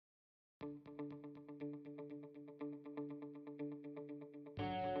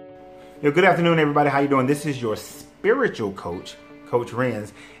Yo, good afternoon, everybody. How you doing? This is your spiritual coach, Coach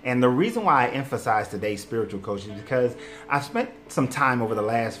Renz. And the reason why I emphasize today's spiritual coach is because I've spent some time over the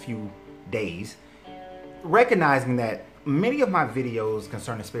last few days recognizing that many of my videos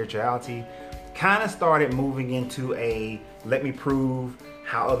concerning spirituality kind of started moving into a let me prove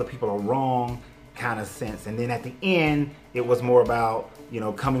how other people are wrong kind of sense. And then at the end, it was more about,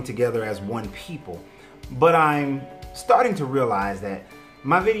 coming together as one people. But I'm starting to realize that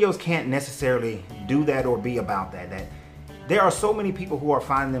my videos can't necessarily do that or be about that. That there are so many people who are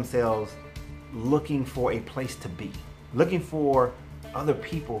finding themselves looking for a place to be, looking for other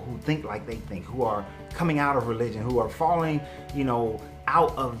people who think like they think, who are coming out of religion, who are falling,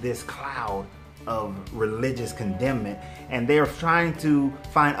 out of this cloud of religious condemnment, and they're trying to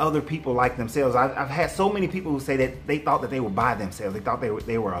find other people like themselves. I've had so many people who say that they thought that they were by themselves. They thought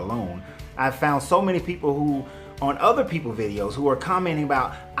they were alone. I've found so many people who on other people's videos who are commenting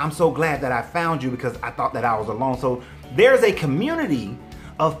about, I'm so glad that I found you because I thought that I was alone. So there's a community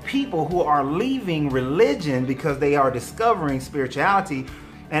of people who are leaving religion because they are discovering spirituality.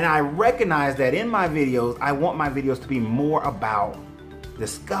 And I recognize that in my videos, I want my videos to be more about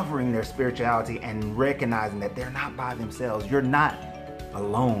discovering their spirituality and recognizing that they're not by themselves. You're not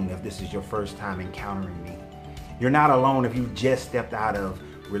alone if this is your first time encountering me. You're not alone if you just stepped out of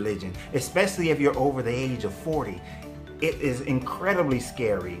religion, especially if you're over the age of 40. It is incredibly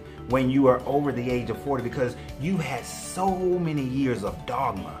scary when you are over the age of 40 because you had so many years of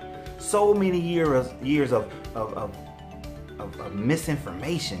dogma, so many years of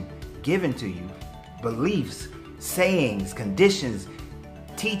misinformation given to you, beliefs, sayings, conditions,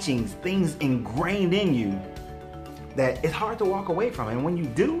 teachings, things ingrained in you that it's hard to walk away from. And when you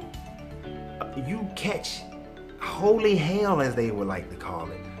do, you catch holy hell, as they would like to call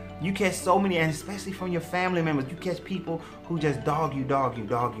it. You catch so many, and especially from your family members, you catch people who just dog you.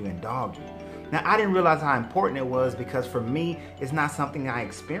 Now, I didn't realize how important it was because for me, it's not something I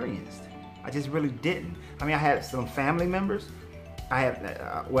experienced. I just really didn't. I mean, I had some family members. I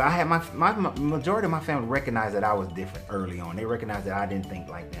had my majority of my family recognized that I was different early on. They recognized that I didn't think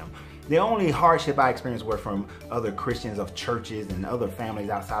like them. The only hardship I experienced were from other Christians of churches and other families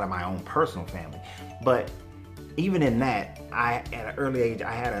outside of my own personal family. But even in that, at an early age,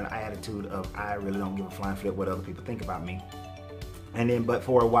 I had an attitude of I really don't give a flying flip what other people think about me. And then, but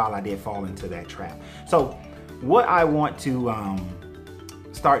for a while, I did fall into that trap. So what I want to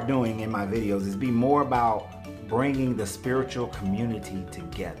start doing in my videos is be more about bringing the spiritual community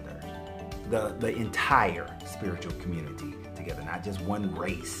together, the entire spiritual community together, not just one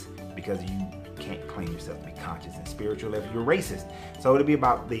race, because you can't claim yourself to be conscious and spiritual if you're racist. So it'll be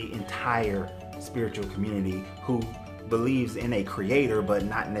about the entire spiritual community who believes in a creator but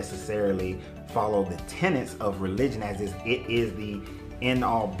not necessarily follow the tenets of religion as it is the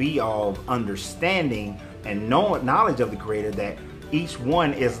end-all be-all of understanding and knowledge of the creator, that each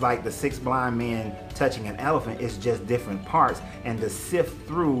one is like the six blind men touching an elephant. It's just different parts, and to sift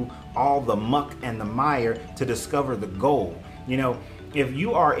through all the muck and the mire to discover the gold. If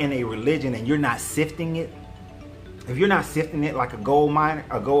you are in a religion and you're not sifting it, if you're not sifting it like a gold miner,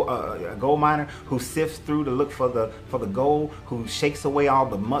 a gold miner who sifts through to look for the gold, who shakes away all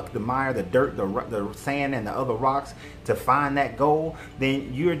the muck, the mire, the dirt, the sand, and the other rocks to find that gold,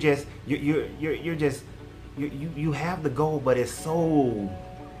 then you have the gold, but it's so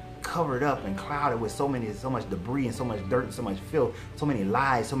covered up and clouded with so much debris and so much dirt and so much filth, so many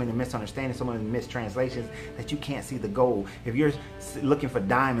lies, so many misunderstandings, so many mistranslations that you can't see the gold. If you're looking for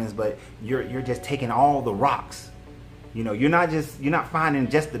diamonds, but you're just taking all the rocks. You're not finding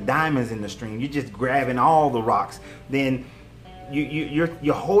just the diamonds in the stream. You're just grabbing all the rocks. Then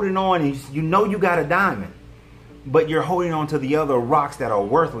you're holding on, and you got a diamond, but you're holding on to the other rocks that are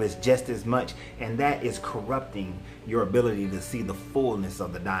worthless just as much, and that is corrupting your ability to see the fullness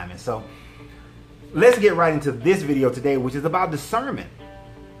of the diamond. So let's get right into this video today, which is about discernment.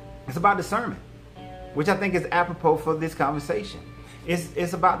 It's about discernment, which I think is apropos for this conversation.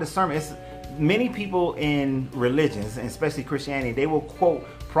 It's about discernment. Many people in religions, and especially Christianity, they will quote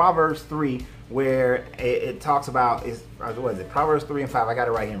Proverbs 3, where it talks about, what is it? Proverbs 3 and 5. I got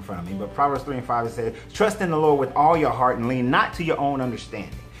it right here in front of me. But Proverbs 3 and 5, it says, trust in the Lord with all your heart and lean not to your own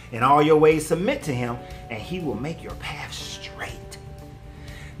understanding. In all your ways submit to him, and he will make your path straight.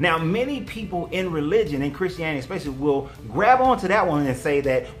 Now, many people in religion, in Christianity especially, will grab onto that one and say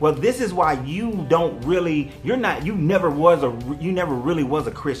that, well, this is why you never really was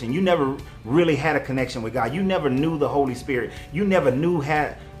a Christian. You never really had a connection with God. You never knew the Holy Spirit. You never knew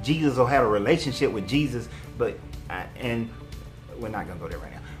Jesus or had a relationship with Jesus. And we're not going to go there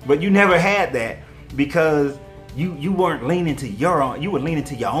right now. But you never had that because you weren't leaning to your own, you were leaning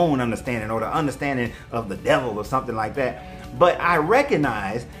to your own understanding or the understanding of the devil or something like that. But I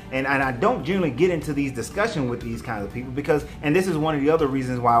recognize, and I don't generally get into these discussions with these kinds of people because, and this is one of the other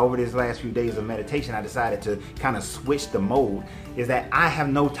reasons why over this last few days of meditation, I decided to kind of switch the mode, is that I have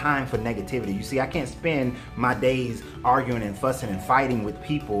no time for negativity. You see, I can't spend my days arguing and fussing and fighting with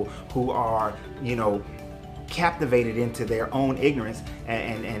people who are, you know, captivated into their own ignorance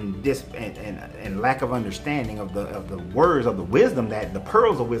and lack of understanding of the words of the wisdom, that the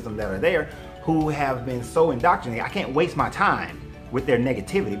pearls of wisdom that are there, who have been so indoctrinated. I can't waste my time with their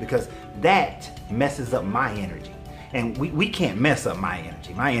negativity because that messes up my energy. And we can't mess up my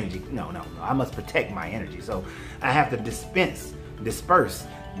energy. My energy, no, I must protect my energy. So I have to disperse,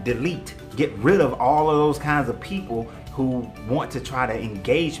 delete, get rid of all of those kinds of people who want to try to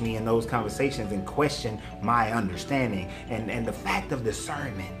engage me in those conversations and question my understanding. And the fact of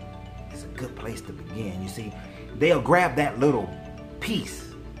discernment is a good place to begin. You see, they'll grab that little piece,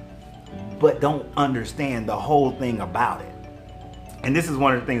 but don't understand the whole thing about it. And this is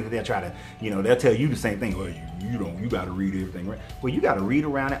one of the things that they'll try to, you know, they'll tell you the same thing. Well, you got to read everything, right? Well, you got to read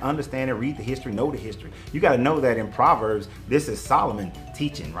around it, understand it, read the history, know the history. You got to know that in Proverbs, this is Solomon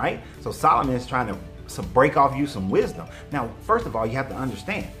teaching, right? So Solomon is trying to break off you some wisdom. Now, first of all, you have to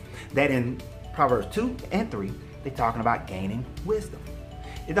understand that in Proverbs 2 and 3, they're talking about gaining wisdom.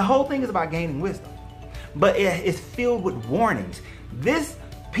 The whole thing is about gaining wisdom, but it's filled with warnings. This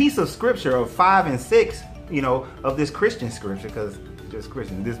piece of scripture of 5 and 6, you know, of this Christian scripture, because just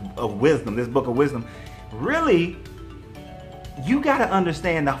Christian, this of wisdom, this book of wisdom, really, you got to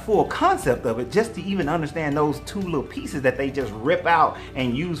understand the full concept of it just to even understand those two little pieces that they just rip out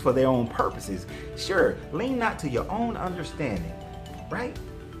and use for their own purposes. Sure, lean not to your own understanding, right?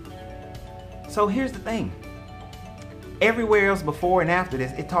 So here's the thing. Everywhere else before and after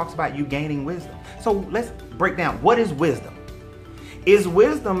this, it talks about you gaining wisdom. So let's break down, what is wisdom? Is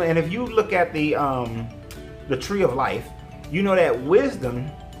wisdom, and if you look at the tree of life, you know that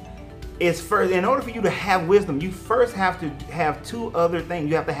wisdom is first. In order for you to have wisdom, you first have to have two other things.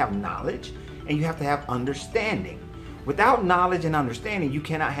 You have to have knowledge and you have to have understanding. Without knowledge and understanding, you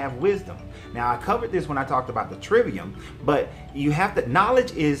cannot have wisdom. Now, I covered this when I talked about the trivium, but you have to,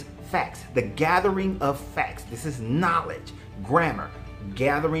 knowledge is facts, the gathering of facts. This is knowledge, grammar,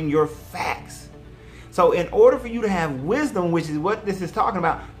 gathering your facts. So in order for you to have wisdom, which is what this is talking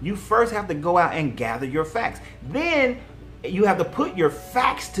about, you first have to go out and gather your facts. Then you have to put your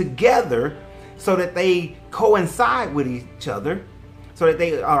facts together so that they coincide with each other, so that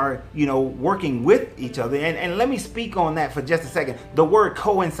they are, you know, working with each other. And let me speak on that for just a second. The word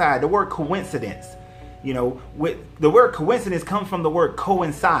coincide, the word coincidence, you know, with the word coincidence comes from the word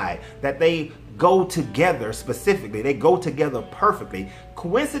coincide, that they go together specifically. They go together perfectly.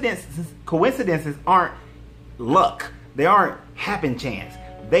 Coincidences aren't luck. They aren't happen chance.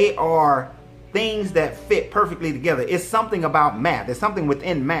 They are things that fit perfectly together. It's something about math. There's something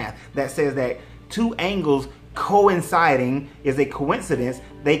within math that says that two angles coinciding is a coincidence.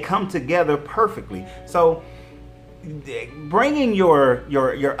 They come together perfectly. So bringing your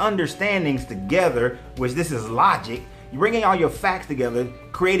understandings together, which this is logic, you're bringing all your facts together,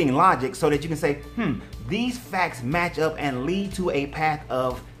 creating logic so that you can say, these facts match up and lead to a path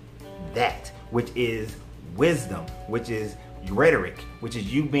of that, which is wisdom, which is rhetoric, which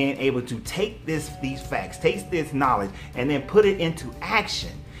is you being able to take these facts, take this knowledge, and then put it into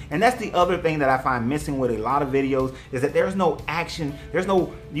action. And that's the other thing that I find missing with a lot of videos, is that there's no action. There's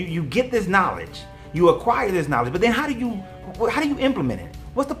no, you get this knowledge, you acquire this knowledge, but then how do you implement it?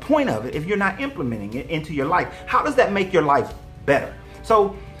 What's the point of it if you're not implementing it into your life? How does that make your life better?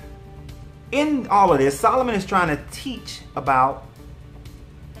 So in all of this, Solomon is trying to teach about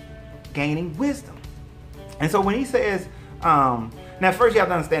gaining wisdom. And so when he says, now first you have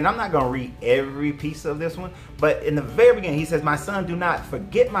to understand, I'm not going to read every piece of this one, but in the very beginning he says, my son, do not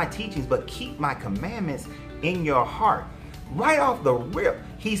forget my teachings, but keep my commandments in your heart. Right off the rip,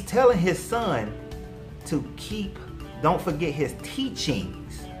 he's telling his son to don't forget his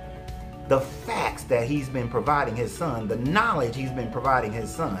teachings, the facts that he's been providing his son, the knowledge he's been providing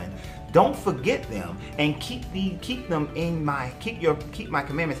his son. Don't forget them, and keep my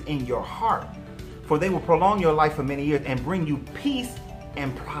commandments in your heart, for they will prolong your life for many years and bring you peace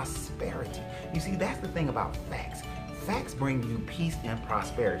and prosperity. You see, that's the thing about facts. Facts bring you peace and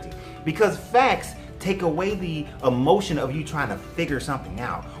prosperity, because facts take away the emotion of you trying to figure something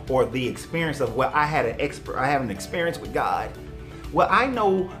out, or the experience of, well, I have an experience with God. Well, I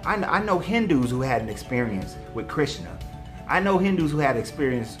know Hindus who had an experience with Krishna. I know Hindus who had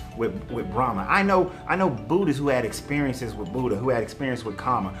experience with Brahma. I know Buddhists who had experiences with Buddha, who had experience with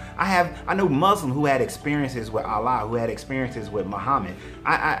Karma. I know Muslims who had experiences with Allah, who had experiences with Muhammad.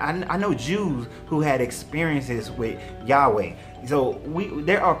 I know Jews who had experiences with Yahweh. So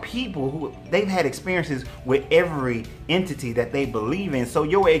there are people who they've had experiences with every entity that they believe in. So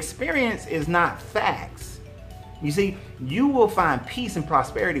your experience is not facts. You see, you will find peace and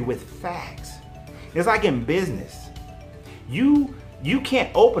prosperity with facts. It's like in business. You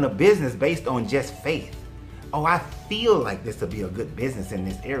can't open a business based on just faith. Oh, I feel like this will be a good business in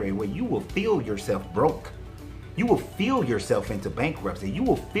this area, where you will feel yourself broke. You will feel yourself into bankruptcy. You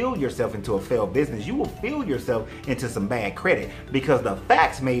will feel yourself into a failed business. You will feel yourself into some bad credit, because the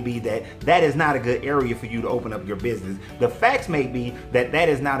facts may be that is not a good area for you to open up your business. The facts may be that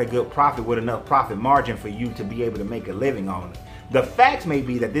is not a good profit with enough profit margin for you to be able to make a living on it. The facts may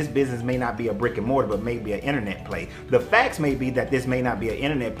be that this business may not be a brick and mortar, but may be an internet play. The facts may be that this may not be an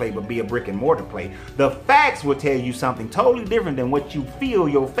internet play, but be a brick and mortar play. The facts will tell you something totally different than what you feel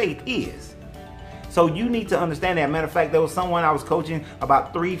your faith is. So you need to understand that. Matter of fact, there was someone I was coaching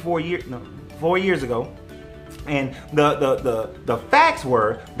about 4 years ago. And the facts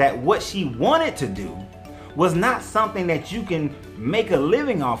were that what she wanted to do was not something that you can make a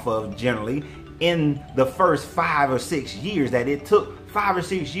living off of generally in the first 5 or 6 years. That it took 5 or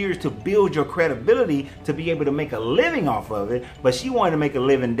 6 years to build your credibility to be able to make a living off of it. But she wanted to make a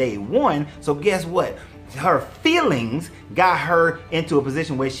living day one. So guess what? Her feelings got her into a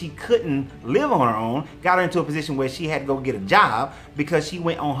position where she couldn't live on her own, got her into a position where she had to go get a job, because she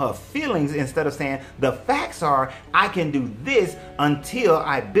went on her feelings instead of saying, the facts are, I can do this until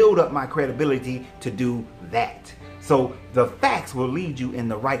I build up my credibility to do that. So the facts will lead you in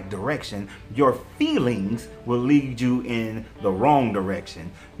the right direction. Your feelings will lead you in the wrong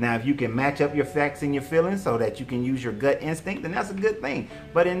direction. Now, if you can match up your facts and your feelings so that you can use your gut instinct, then that's a good thing.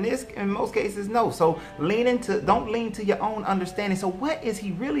 But in most cases, no. So don't lean to your own understanding. So what is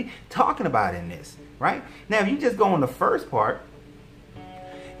he really talking about in this, right? Now, if you just go on the first part,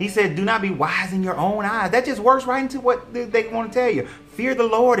 he said, do not be wise in your own eyes. That just works right into what they want to tell you. Fear the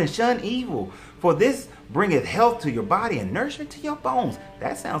Lord and shun evil, for this bringeth health to your body and nourishment to your bones.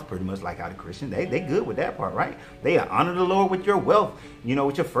 That sounds pretty much like how the Christians, they good with that part, right? They honor the Lord with your wealth,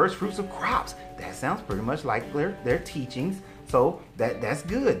 with your first fruits of crops. That sounds pretty much like their teachings. So that's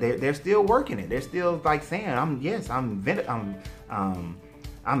good. They're still working it. They're still like saying, I'm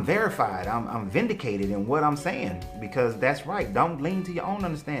verified. I'm vindicated in what I'm saying, because that's right. Don't lean to your own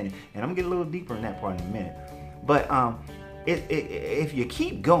understanding. And I'm gonna get a little deeper in that part in a minute. But if you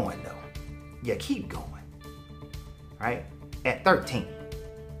keep going though, you keep going, right? At 13,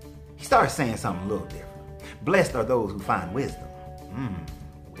 he starts saying something a little different. Blessed are those who find wisdom.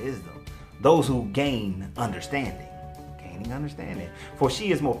 Wisdom. Those who gain understanding. Gaining understanding. For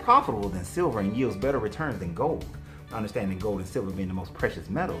she is more profitable than silver and yields better returns than gold. Understanding gold and silver being the most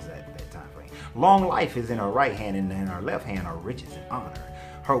precious metals at that time frame. Long life is in her right hand, and in her left hand are riches and honor.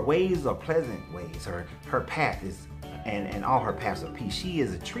 Her ways are pleasant ways. Her path is, and all her paths are peace. She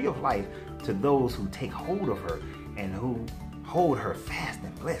is a tree of life to those who take hold of her and who hold her fast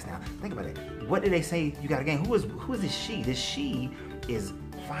and blessed. Now, think about it. What did they say you got to gain? Who is this she? This she is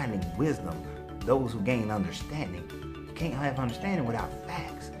finding wisdom. Those who gain understanding. You can't have understanding without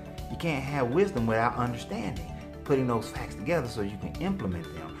facts. You can't have wisdom without understanding. Putting those facts together so you can implement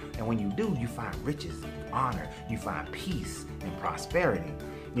them. And when you do, you find riches, honor, you find peace and prosperity.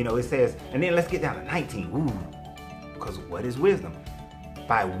 It says, and then let's get down to 19. Because what is wisdom?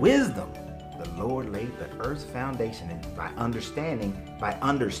 By wisdom, the Lord laid the earth's foundation, and by understanding,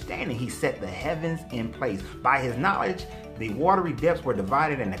 he set the heavens in place. By his knowledge, the watery depths were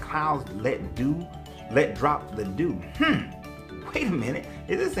divided, and the clouds let drop the dew. Wait a minute.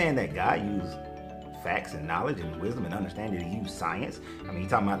 Is it saying that God used facts and knowledge and wisdom and understanding to use science? I mean,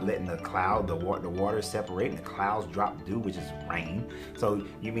 he's talking about letting the water separate and the clouds drop dew, which is rain. So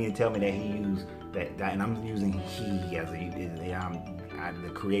you mean to tell me that he used that, and I'm using he as the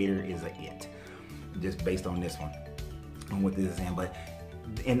creator is a it, just based on this one, on what this is saying. But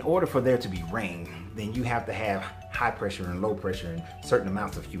in order for there to be rain, then you have to have high pressure and low pressure and certain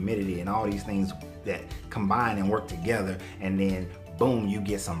amounts of humidity and all these things that combine and work together, and then boom, you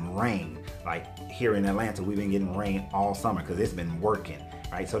get some rain. Like here in Atlanta, we've been getting rain all summer because it's been working.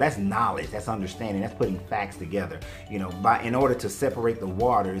 right? So that's knowledge, that's understanding, that's putting facts together. You know, in order to separate the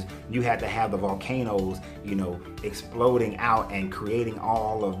waters, you had to have the volcanoes, you know, exploding out and creating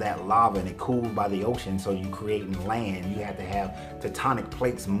all of that lava, and it cooled by the ocean, so you creating land. You had to have tectonic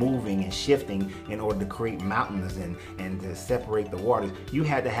plates moving and shifting in order to create mountains and to separate the waters. You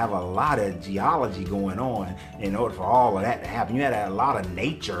had to have a lot of geology going on in order for all of that to happen. You had to have a lot of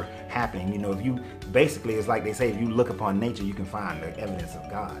nature happening. You know, if you basically, it's like they say, if you look upon nature, you can find the evidence of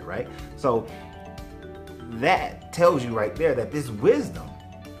God, right? So that tells you right there that this wisdom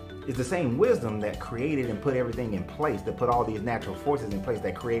is the same wisdom that created and put everything in place, that put all these natural forces in place,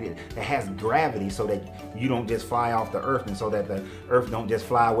 that created, that has gravity so that you don't just fly off the earth, and so that the earth don't just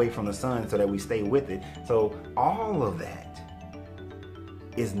fly away from the sun, so that we stay with it. So all of that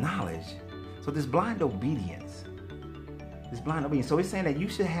is knowledge. So this blind obedience, so it's saying that you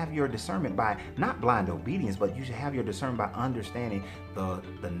should have your discernment by not blind obedience, but you should have your discernment by understanding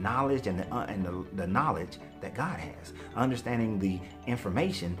the knowledge and the knowledge that God has, understanding the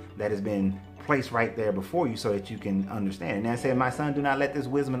information that has been placed right there before you, so that you can understand. And then it said, my son, do not let this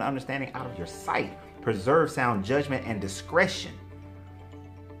wisdom and understanding out of your sight. Preserve sound judgment and discretion.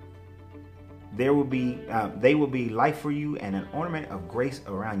 They will be life for you and an ornament of grace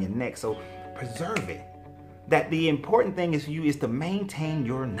around your neck. So preserve it. That the important thing is for you is to maintain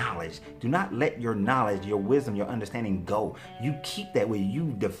your knowledge. Do not let your knowledge, your wisdom, your understanding go. You keep that with you.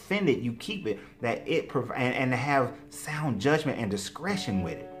 You defend it. You keep it. That it and to have sound judgment and discretion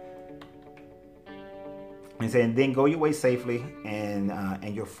with it. And saying, then go your way safely,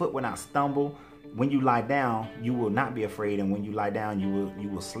 and your foot will not stumble. When you lie down, you will not be afraid, and when you lie down, you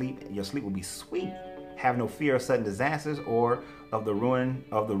will sleep. Your sleep will be sweet. Have no fear of sudden disasters or of the ruin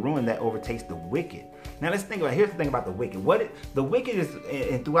that overtakes the wicked. Now let's think about, here's the thing about the wicked. The wicked is,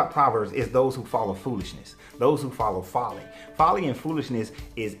 and throughout Proverbs, is those who follow foolishness, those who follow folly. Folly and foolishness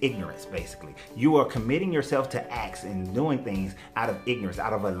is ignorance, basically. You are committing yourself to acts and doing things out of ignorance,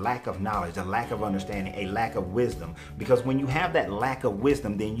 out of a lack of knowledge, a lack of understanding, a lack of wisdom. Because when you have that lack of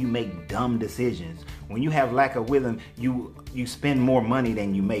wisdom, then you make dumb decisions. When you have lack of wisdom, you spend more money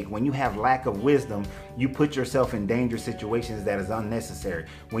than you make. When you have lack of wisdom, you put yourself in dangerous situations that is unnecessary.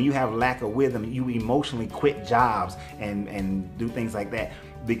 When you have lack of wisdom, you emotionally quit jobs and do things like that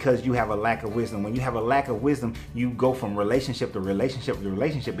because you have a lack of wisdom. When you have a lack of wisdom, you go from relationship to relationship to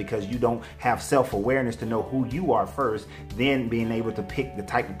relationship because you don't have self-awareness to know who you are first, then being able to pick the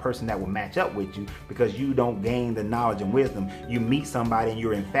type of person that will match up with you because you don't gain the knowledge and wisdom. You meet somebody and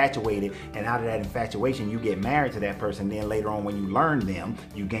you're infatuated, and out of that infatuation, you get married to that person. Then later on, when you learn them,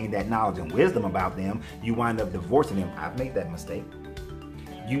 you gain that knowledge and wisdom about them, you wind up divorcing them. I've made that mistake.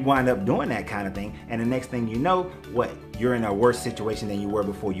 You wind up doing that kind of thing, and the next thing you know, what? You're in a worse situation than you were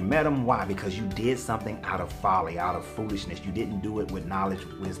before you met them. Why? Because you did something out of folly, out of foolishness. You didn't do it with knowledge,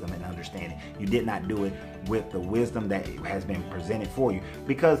 wisdom, and understanding. You did not do it with the wisdom that has been presented for you.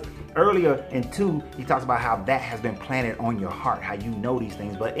 Because earlier in 2, he talks about how that has been planted on your heart, how you know these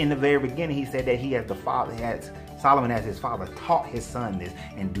things. But in the very beginning, he said that Solomon as his father taught his son this,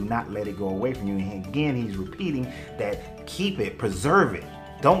 and do not let it go away from you. And again, he's repeating that keep it, preserve it.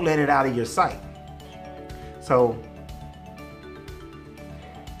 Don't let it out of your sight. So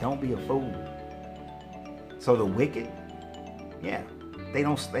don't be a fool. So the wicked, yeah, they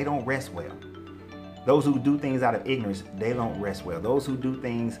don't rest well. Those who do things out of ignorance, they don't rest well. Those who do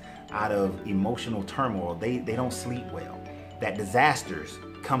things out of emotional turmoil, they don't sleep well. That disasters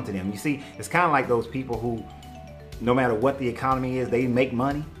come to them. You see, it's kind of like those people who, no matter what the economy is, they make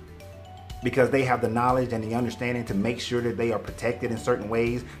money because they have the knowledge and the understanding to make sure that they are protected in certain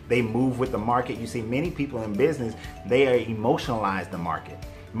ways. They move with the market. You see, many people in business, they are emotionalized the market.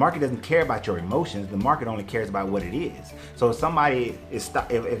 The market doesn't care about your emotions. The market only cares about what it is. So if somebody is,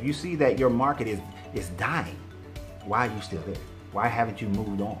 if you see that your market is dying, why are you still there? Why haven't you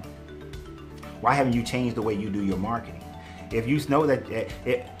moved on? Why haven't you changed the way you do your marketing? If you know that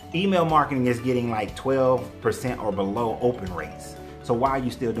email marketing is getting like 12% or below open rates, so why are you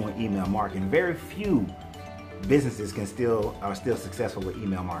still doing email marketing? Very few businesses are still successful with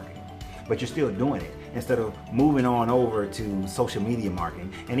email marketing, but you're still doing it instead of moving on over to social media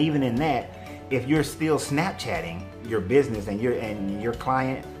marketing. And even in that, if you're still Snapchatting your business and your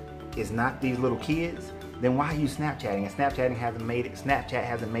client is not these little kids, then why are you Snapchatting? And Snapchat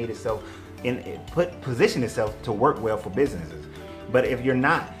hasn't made itself position itself to work well for businesses. But if you're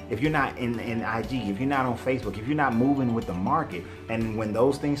not in IG, if you're not on Facebook, if you're not moving with the market, and when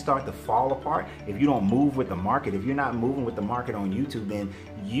those things start to fall apart, if you don't move with the market, if you're not moving with the market on YouTube, then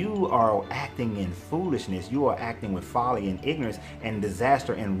you are acting in foolishness. You are acting with folly and ignorance, and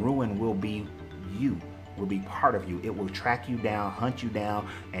disaster and ruin will be you. will be part of you. It will track you down, hunt you down,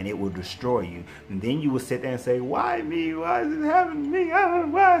 and it will destroy you. And then you will sit there and say, why me? Why is it happening to me?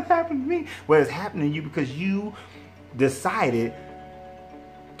 Why is it happening to me? Well, it's happening to you because you decided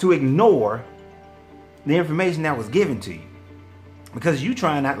to ignore the information that was given to you, because you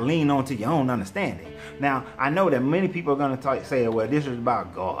try not to lean on to your own understanding. Now, I know that many people are going to say, well, this is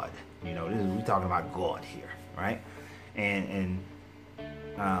about God. You know, we're talking about God here, right? And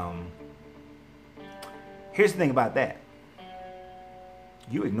here's the thing about that.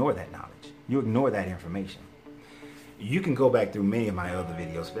 You ignore that knowledge. You ignore that information. You can go back through many of my other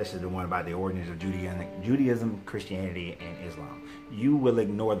videos, especially the one about the origins of Judaism, Christianity, and Islam. You will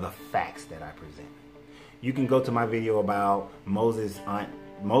ignore the facts that I present. You can go to my video about Moses'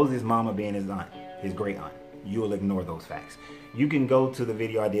 mama being his aunt, his great aunt. You will ignore those facts. You can go to the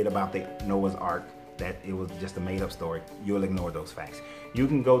video I did about the Noah's Ark, that it was just a made-up story. You will ignore those facts. You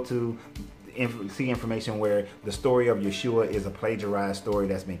can go to see information where the story of Yeshua is a plagiarized story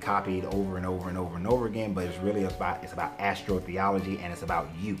that's been copied over and over and over and over again, but it's really about astrotheology, and it's about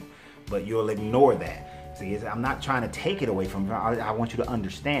you. But you'll ignore that. See, I'm not trying to take it away from you. I want you to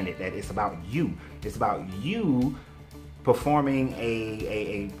understand it, that it's about you. It's about you performing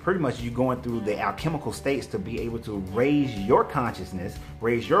pretty much you going through the alchemical states to be able to raise your consciousness,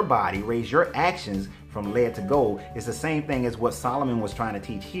 raise your body, raise your actions from lead to gold. It's the same thing as what Solomon was trying to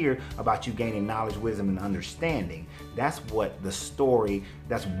teach here about you gaining knowledge, wisdom, and understanding. That's what the story,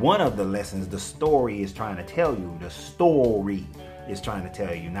 that's one of the lessons the story is trying to tell you. The story is trying to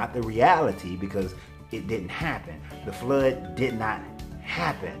tell you, not the reality, because it didn't happen. The flood did not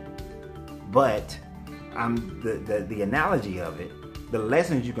happen. But the analogy of it, the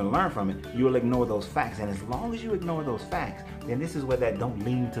lessons you can learn from it, you will ignore those facts. And as long as you ignore those facts, then this is where that don't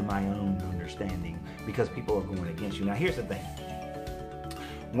lean to my own understanding, because people are going against you. Now, here's the thing.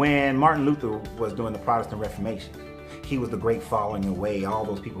 When Martin Luther was doing the Protestant Reformation, he was the great falling away. All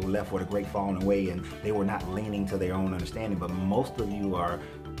those people who left were the great falling away, and they were not leaning to their own understanding. But most of you who are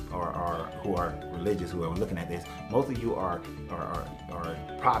religious, who are looking at this, most of you are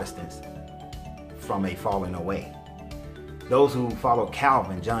Protestants from a falling away. Those who follow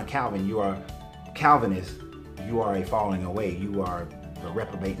Calvin, John Calvin, you are Calvinists, you are a falling away. You are the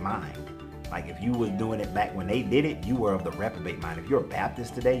reprobate mind. Like if you was doing it back when they did it, you were of the reprobate mind. If you're a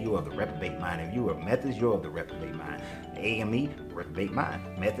Baptist today, you're of the reprobate mind. If you were a Methodist, you're of the reprobate mind. AME, reprobate mind.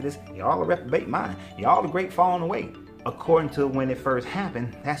 Methodist, y'all a reprobate mind. Y'all the great falling away. According to when it first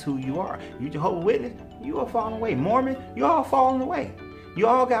happened, that's who you are. You Jehovah's Witness, you are falling away. Mormon, you all falling away. You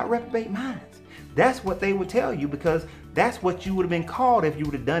all got reprobate minds. That's what they would tell you, because that's what you would have been called if you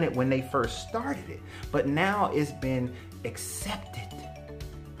would have done it when they first started it. But now it's been accepted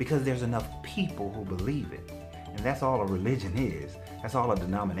because there's enough people who believe it. And that's all a religion is. That's all a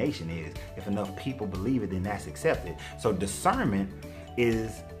denomination is. If enough people believe it, then that's accepted. So discernment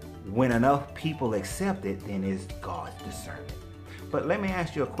is when enough people accept it, then it's God's discernment. But let me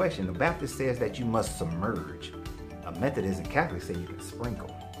ask you a question. The Baptist says that you must submerge. A Methodist and Catholic say you can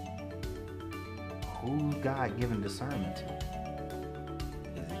sprinkle. Who's God given discernment to?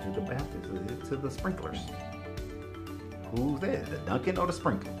 Is it to the Baptists? Is it to the sprinklers? Who's that? The dunking or the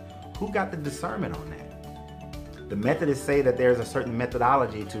sprinkling? Who got the discernment on that? The Methodists say that there's a certain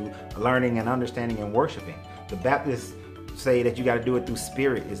methodology to learning and understanding and worshiping. The Baptists say that you got to do it through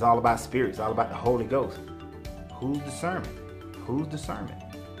spirit. It's all about spirit. It's all about the Holy Ghost. Who's discernment? Who's discernment?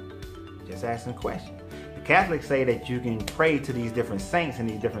 Just asking a question. The Catholics say that you can pray to these different saints, and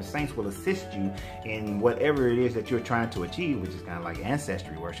these different saints will assist you in whatever it is that you're trying to achieve, which is kind of like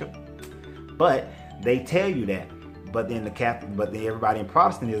ancestry worship. But they tell you that. But then everybody in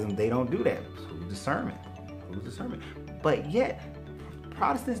Protestantism, they don't do that. Who's discernment? Who's discernment? But yet,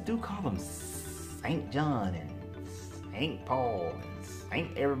 Protestants do call them Saint John and Saint Paul and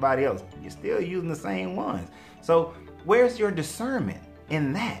Saint everybody else. You're still using the same ones. So where's your discernment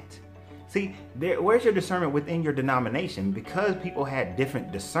in that? See, where's your discernment within your denomination? Because people had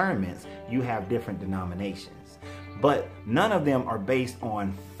different discernments, you have different denominations. But none of them are based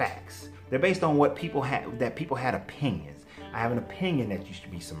on facts. They're based on what people had, that people had opinions. I have an opinion that you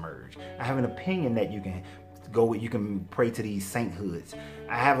should be submerged. I have an opinion that you can you can pray to these sainthoods.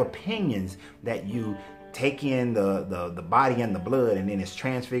 I have opinions that you take in the body and the blood, and then it's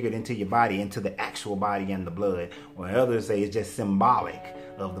transfigured into your body, into the actual body and the blood. Or others say it's just symbolic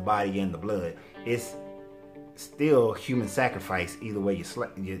of the body and the blood. It's still human sacrifice. Either way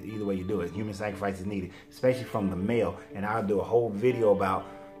you do it, human sacrifice is needed, especially from the male. And I'll do a whole video about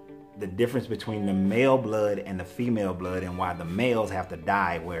the difference between the male blood and the female blood, and why the males have to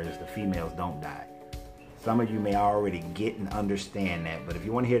die whereas the females don't die. Some of you may already get and understand that, but if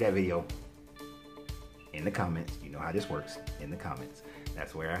you want to hear that video, in the comments. You know how this works, in the comments.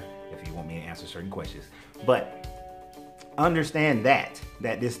 That's where, if you want me to answer certain questions. But understand that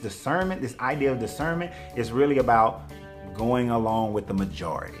this discernment, this idea of discernment is really about going along with the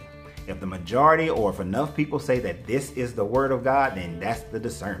majority. If the majority, or if enough people say that this is the word of God, then that's the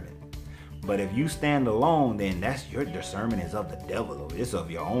discernment. But if you stand alone, then that's your discernment is of the devil, or it's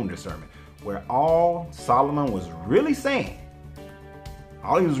of your own discernment. Where all Solomon was really saying,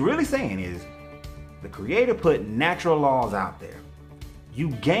 all he was really saying is, the Creator put natural laws out there. You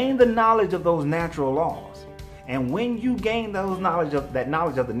gain the knowledge of those natural laws. And when you gain those knowledge of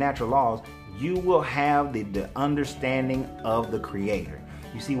the natural laws, you will have the understanding of the Creator.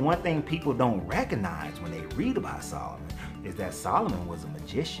 You see, one thing people don't recognize when they read about Solomon is that Solomon was a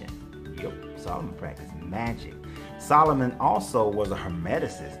magician. Yep, Solomon practiced magic. Solomon also was a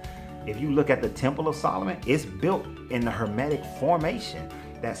hermeticist. If you look at the Temple of Solomon, it's built in the Hermetic formation.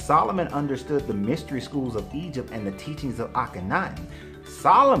 That Solomon understood the mystery schools of Egypt and the teachings of Akhenaten.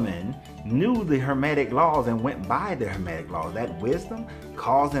 Solomon knew the Hermetic laws and went by the Hermetic laws. That wisdom,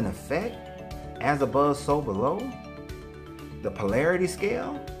 cause and effect, as above, so below, the polarity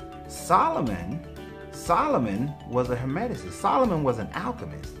scale. Solomon was a hermeticist. Solomon was an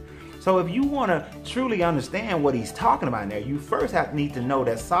alchemist. So if you want to truly understand what he's talking about there, you first need to know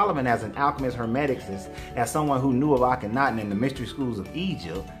that Solomon, as an alchemist, hermeticist, as someone who knew of Akhenaten and the mystery schools of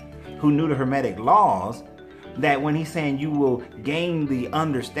Egypt, who knew the Hermetic laws, that when he's saying you will gain the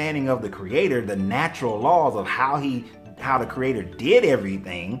understanding of the Creator, the natural laws of how the Creator did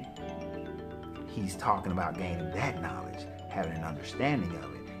everything, he's talking about gaining that knowledge, having an understanding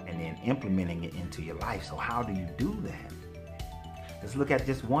of it, and then implementing it into your life. So how do you do that? Let's look at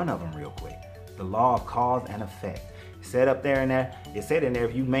just one of them real quick. The law of cause and effect. It said up there in there, it said in there,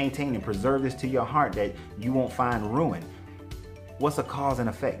 if you maintain and preserve this to your heart, that you won't find ruin. What's a cause and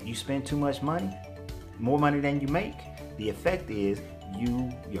effect? You spend too much money, more money than you make. The effect is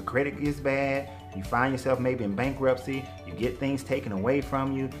your credit gets bad. You find yourself maybe in bankruptcy. You get things taken away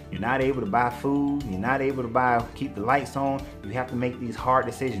from you. You're not able to buy food. You're not able to keep the lights on. You have to make these hard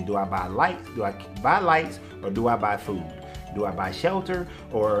decisions. Do I buy lights? Do I buy lights, or do I buy food? Do I buy shelter,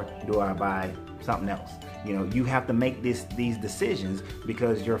 or do I buy something else? You know, you have to make these decisions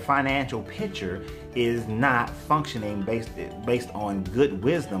because your financial picture is not functioning based on good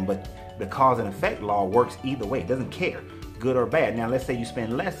wisdom, but the cause and effect law works either way. It doesn't care, good or bad. Now, let's say you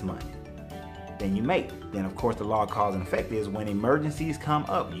spend less money than you make. Then, of course, the law of cause and effect is when emergencies come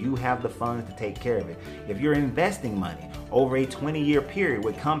up, you have the funds to take care of it. If you're investing money over a 20-year period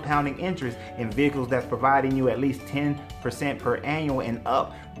with compounding interest in vehicles that's providing you at least 10% per annual and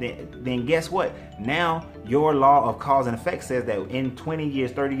up, then guess what? Now, your law of cause and effect says that in 20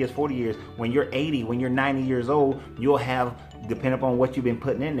 years, 30 years, 40 years, when you're 80, when you're 90 years old, you'll have, depending upon what you've been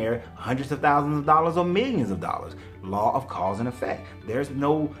putting in there, hundreds of thousands of dollars or millions of dollars. Law of cause and effect.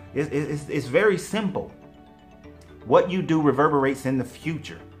 It's very simple. What you do reverberates in the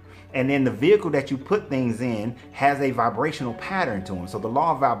future. And then the vehicle that you put things in has a vibrational pattern to them. So the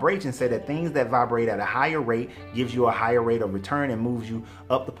law of vibration said that things that vibrate at a higher rate gives you a higher rate of return and moves you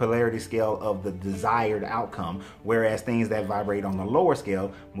up the polarity scale of the desired outcome. Whereas things that vibrate on the lower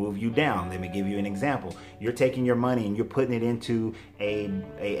scale move you down. Let me give you an example. You're taking your money and you're putting it into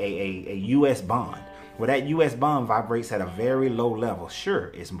a U.S. bond. Well, that U.S. bond vibrates at a very low level.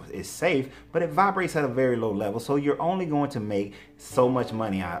 Sure, it's safe, but it vibrates at a very low level. So you're only going to make so much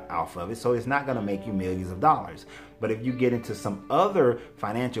money off of it. So it's not going to make you millions of dollars. But if you get into some other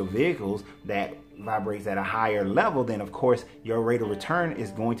financial vehicles that vibrates at a higher level, then of course your rate of return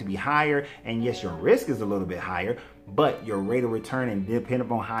is going to be higher. And yes, your risk is a little bit higher, but your rate of return, and depending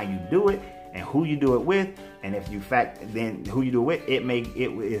upon how you do it and who you do it with, and if you then who you do it with,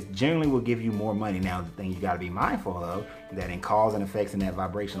 it generally will give you more money. Now, the thing you got to be mindful of, that in cause and effects in that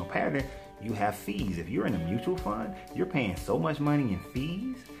vibrational pattern, you have fees. If you're in a mutual fund, you're paying so much money in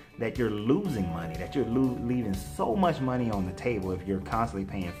fees that you're losing money, that you're leaving so much money on the table if you're constantly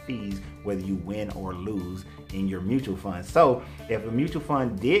paying fees, whether you win or lose in your mutual fund. So if a mutual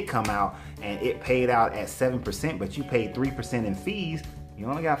fund did come out and it paid out at 7%, but you paid 3% in fees, you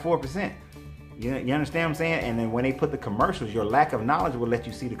only got 4%. You understand what I'm saying? And then when they put the commercials, your lack of knowledge will let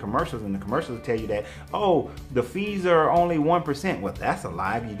you see the commercials, and the commercials will tell you that, oh, the fees are only 1%. Well, that's a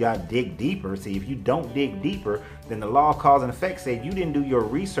lie. You got to dig deeper. See, if you don't dig deeper, then the law of cause and effect said you didn't do your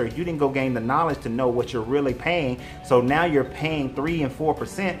research. You didn't go gain the knowledge to know what you're really paying. So now you're paying 3 and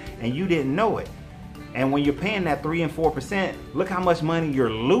 4% and you didn't know it. And when you're paying that 3 and 4%, look how much money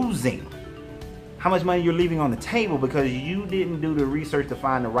you're losing. How much money you're leaving on the table because you didn't do the research to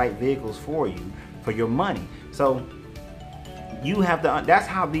find the right vehicles for you, for your money. So you have to, that's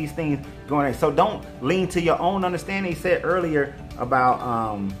how these things going in. So don't lean to your own understanding. He said earlier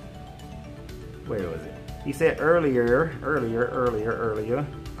about, where was it? He said earlier,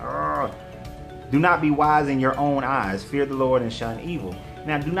 do not be wise in your own eyes. Fear the Lord and shun evil.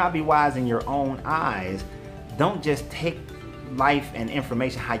 Now, do not be wise in your own eyes. Don't just take life and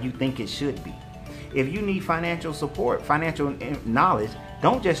information how you think it should be. If you need financial support, financial knowledge,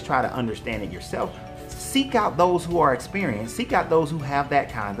 don't just try to understand it yourself. Seek out those who are experienced. Seek out those who have that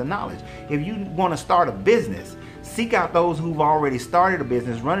kind of knowledge. If you want to start a business, seek out those who've already started a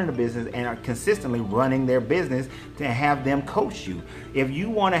business, running a business, and are consistently running their business to have them coach you. If you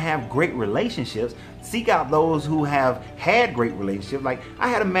want to have great relationships, seek out those who have had great relationships. Like I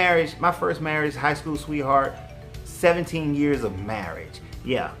had a marriage, my first marriage, high school sweetheart, 17 years of marriage.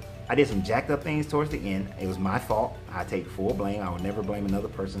 Yeah, I did some jacked up things towards the end. It was my fault. I take full blame. I would never blame another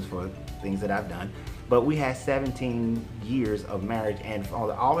person for things that I've done. But we had 17 years of marriage, and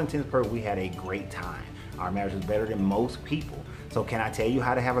for all intents and purposes, we had a great time. Our marriage was better than most people. So can I tell you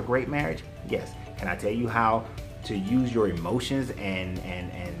how to have a great marriage? Yes. Can I tell you how to use your emotions and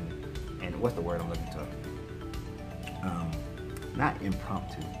what's the word I'm looking for? Not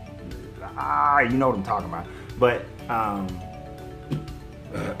impromptu. You know what I'm talking about. But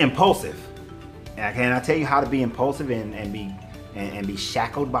impulsive. And can I tell you how to be impulsive and be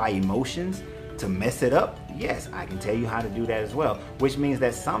shackled by emotions to mess it up? Yes, I can tell you how to do that as well. Which means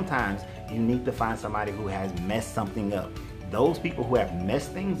that sometimes you need to find somebody who has messed something up. Those people who have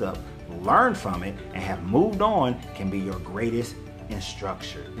messed things up, learned from it, and have moved on can be your greatest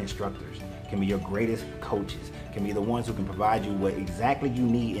instructors, can be your greatest coaches, can be the ones who can provide you what exactly you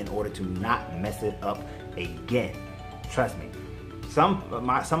need in order to not mess it up again. Trust me. Some of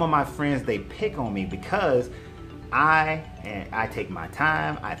my friends, they pick on me because I take my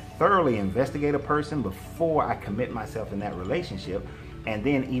time. I thoroughly investigate a person before I commit myself in that relationship. And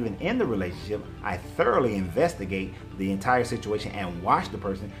then even in the relationship, I thoroughly investigate the entire situation and watch the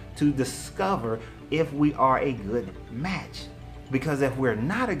person to discover if we are a good match. Because if we're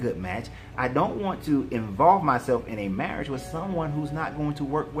not a good match, I don't want to involve myself in a marriage with someone who's not going to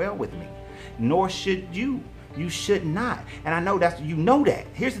work well with me. Nor should you. You should not. And I know you know that.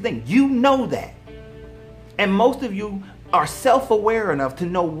 Here's the thing. You know that. And most of you are self-aware enough to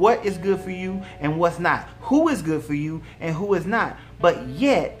know what is good for you and what's not. Who is good for you and who is not. But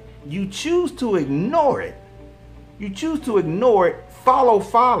yet, you choose to ignore it. You choose to ignore it, follow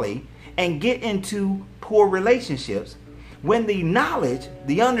folly, and get into poor relationships when the knowledge,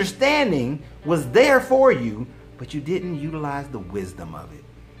 the understanding was there for you, but you didn't utilize the wisdom of it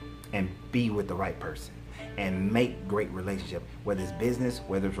and be with the right person and make great relationship, whether it's business,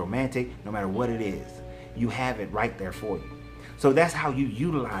 whether it's romantic, no matter what it is. You have it right there for you. So that's how you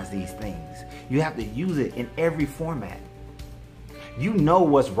utilize these things. You have to use it in every format. You know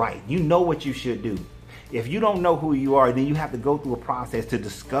what's right. You know what you should do. If you don't know who you are, then you have to go through a process to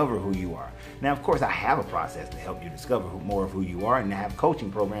discover who you are. Now, of course, I have a process to help you discover more of who you are, and I have coaching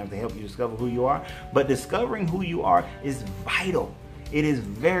programs to help you discover who you are. But discovering who you are is vital. It is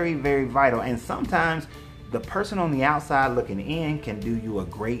very, very vital. And sometimes the person on the outside looking in can do you a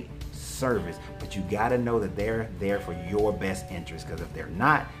great service, but you got to know that they're there for your best interest, because if they're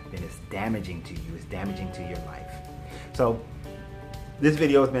not, then it's damaging to you. It's damaging to your life. So this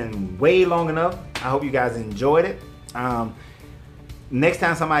video has been way long enough. I hope you guys enjoyed it. Next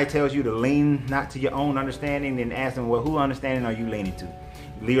time somebody tells you to lean not to your own understanding, then ask them, well, who understanding are you leaning to?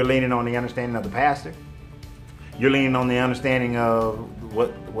 You're leaning on the understanding of the pastor. You're leaning on the understanding of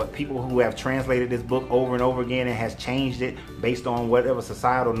what people who have translated this book over and over again and has changed it based on whatever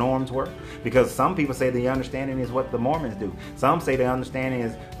societal norms were. Because some people say the understanding is what the Mormons do. Some say the understanding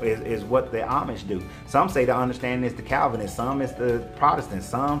is what the Amish do. Some say the understanding is the Calvinists. Some is the Protestants.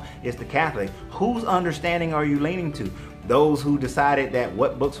 Some is the Catholic. Whose understanding are you leaning to? Those who decided that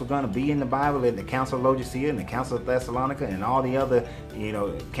what books were going to be in the Bible, in the Council of Laodicea and the Council of Thessalonica and all the other,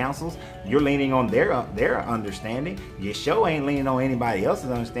 councils, you're leaning on their understanding. You sure ain't leaning on anybody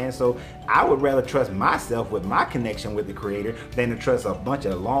else's understanding. So I would rather trust myself with my connection with the Creator than to trust a bunch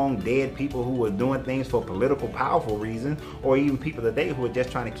of long dead people who were doing things for political, powerful reasons, or even people today who are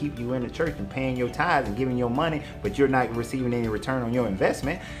just trying to keep you in the church and paying your tithes and giving your money, but you're not receiving any return on your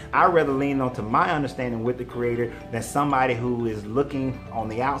investment. I'd rather lean on to my understanding with the Creator than somebody who is looking on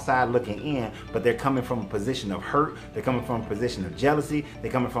the outside looking in, but they're coming from a position of hurt. They're coming from a position of jealousy.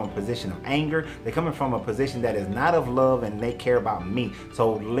 They're coming from a position of anger. They're coming from a position that is not of love, and they care about me.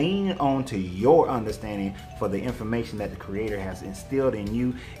 So lean on to your understanding for the information that the Creator has instilled in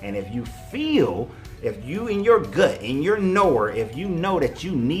you. And if you in your gut, in your knower, if you know that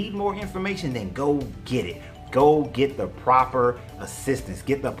you need more information, then go get it. Go get the proper assistance,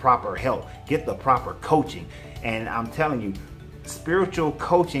 get the proper help, get the proper coaching. And I'm telling you, spiritual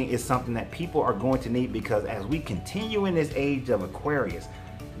coaching is something that people are going to need, because as we continue in this age of Aquarius,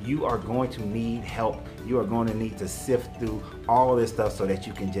 you are going to need help. You are going to need to sift through all this stuff so that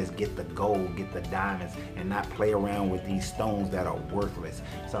you can just get the gold, get the diamonds, and not play around with these stones that are worthless.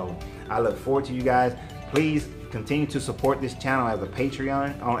 So I look forward to you guys. Please continue to support this channel as a patron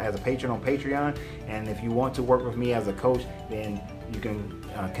on Patreon. And if you want to work with me as a coach, then you can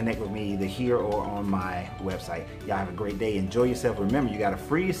connect with me either here or on my website. Y'all have a great day. Enjoy yourself. Remember, you got to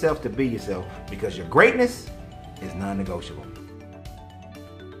free yourself to be yourself, because your greatness is non-negotiable.